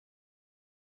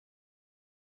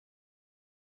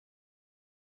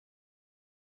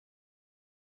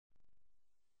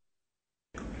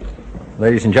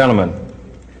ladies and gentlemen,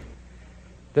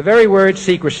 the very word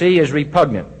secrecy is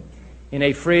repugnant in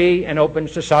a free and open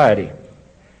society,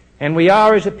 and we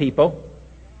are, as a people,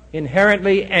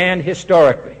 inherently and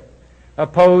historically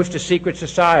opposed to secret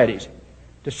societies,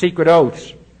 to secret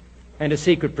oaths, and to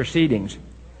secret proceedings.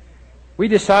 We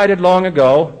decided long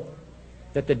ago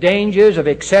that the dangers of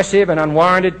excessive and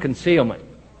unwarranted concealment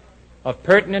of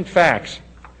pertinent facts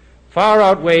far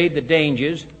outweighed the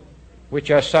dangers which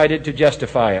are cited to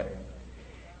justify it.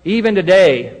 Even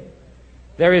today,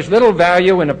 there is little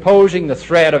value in opposing the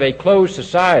threat of a closed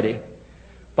society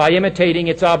by imitating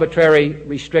its arbitrary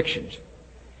restrictions.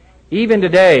 Even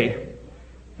today,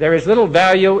 there is little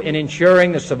value in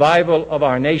ensuring the survival of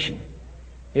our nation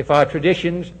if our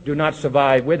traditions do not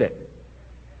survive with it.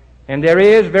 And there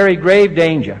is very grave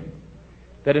danger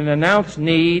that an announced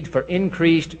need for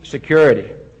increased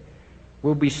security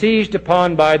will be seized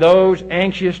upon by those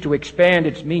anxious to expand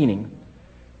its meaning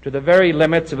to the very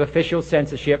limits of official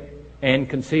censorship and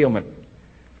concealment.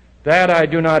 That I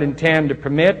do not intend to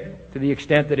permit to the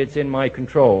extent that it's in my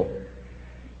control.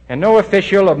 And no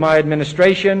official of my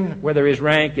administration, whether his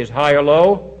rank is high or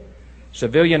low,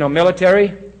 civilian or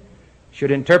military,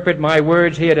 should interpret my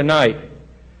words here tonight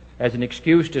as an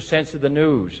excuse to censor the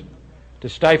news, to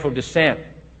stifle dissent,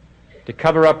 to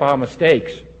cover up our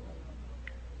mistakes,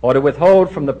 or to withhold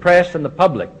from the press and the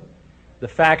public the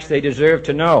facts they deserve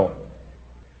to know.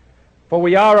 For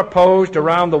we are opposed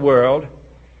around the world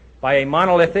by a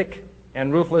monolithic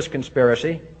and ruthless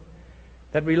conspiracy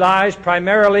that relies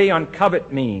primarily on covert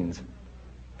means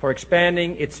for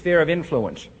expanding its sphere of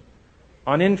influence,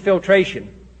 on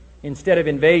infiltration instead of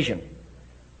invasion,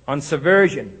 on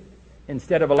subversion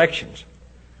instead of elections,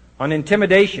 on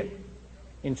intimidation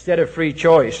instead of free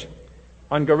choice,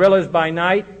 on guerrillas by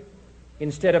night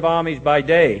instead of armies by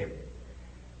day.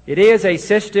 It is a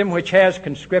system which has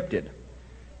conscripted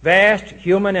vast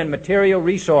human and material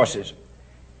resources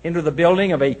into the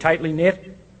building of a tightly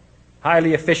knit,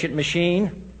 highly efficient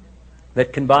machine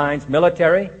that combines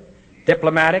military,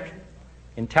 diplomatic,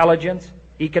 intelligence,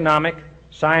 economic,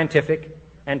 scientific,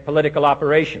 and political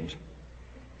operations.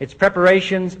 Its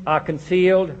preparations are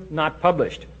concealed, not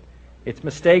published. Its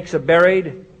mistakes are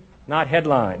buried, not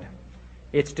headlined.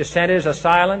 Its dissenters are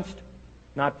silenced,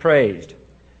 not praised.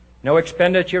 No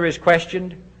expenditure is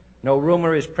questioned, no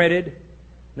rumor is printed,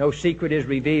 no secret is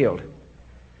revealed.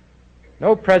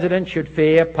 No president should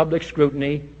fear public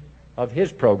scrutiny of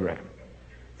his program,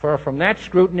 for from that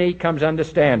scrutiny comes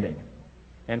understanding,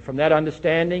 and from that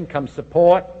understanding comes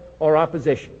support or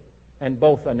opposition, and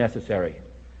both are necessary.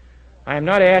 I am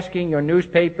not asking your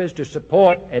newspapers to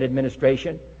support an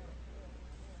administration,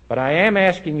 but I am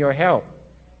asking your help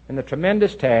in the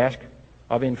tremendous task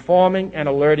of informing and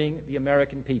alerting the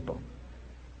American people.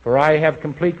 For I have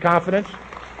complete confidence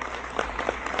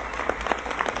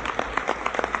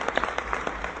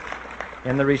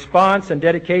in the response and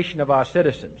dedication of our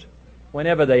citizens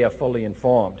whenever they are fully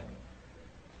informed.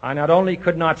 I not only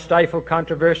could not stifle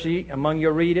controversy among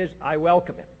your readers, I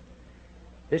welcome it.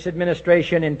 This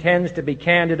administration intends to be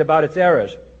candid about its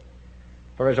errors.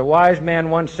 For as a wise man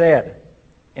once said,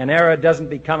 an error doesn't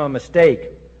become a mistake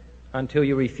until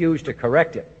you refuse to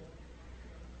correct it.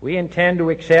 We intend to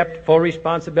accept full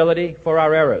responsibility for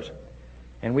our errors,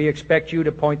 and we expect you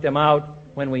to point them out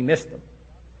when we miss them.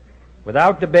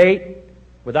 Without debate,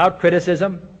 without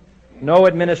criticism, no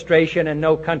administration and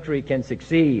no country can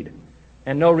succeed,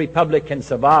 and no republic can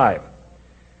survive.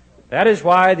 That is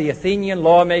why the Athenian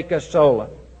lawmaker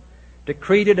Solon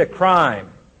decreed it a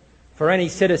crime for any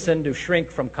citizen to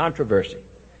shrink from controversy.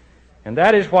 And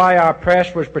that is why our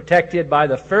press was protected by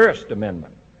the First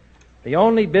Amendment, the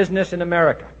only business in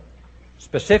America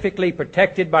specifically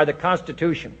protected by the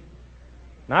Constitution,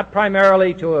 not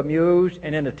primarily to amuse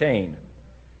and entertain,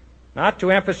 not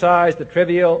to emphasize the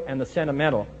trivial and the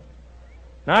sentimental,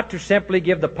 not to simply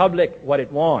give the public what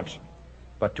it wants,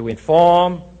 but to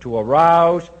inform, to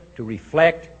arouse, to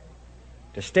reflect,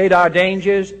 to state our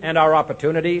dangers and our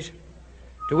opportunities,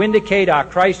 to indicate our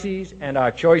crises and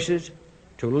our choices,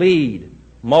 to lead,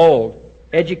 mold,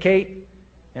 educate,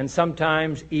 and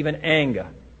sometimes even anger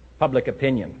public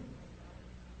opinion.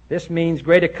 This means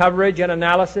greater coverage and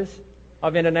analysis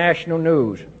of international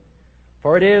news,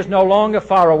 for it is no longer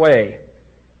far away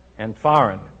and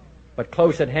foreign, but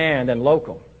close at hand and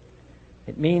local.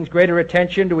 It means greater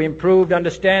attention to improved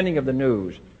understanding of the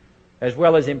news, as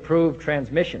well as improved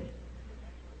transmission.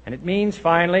 And it means,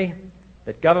 finally,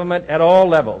 that government at all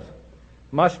levels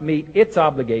must meet its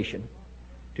obligation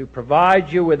to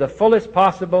provide you with the fullest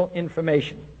possible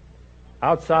information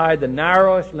outside the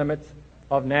narrowest limits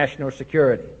of national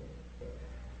security.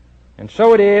 And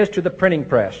so it is to the printing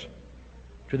press,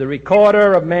 to the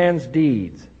recorder of man's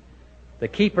deeds, the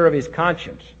keeper of his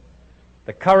conscience,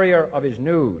 the courier of his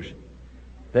news,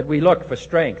 that we look for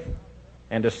strength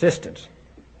and assistance,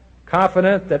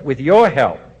 confident that with your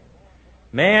help,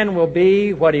 man will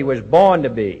be what he was born to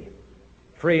be,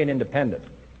 free and independent.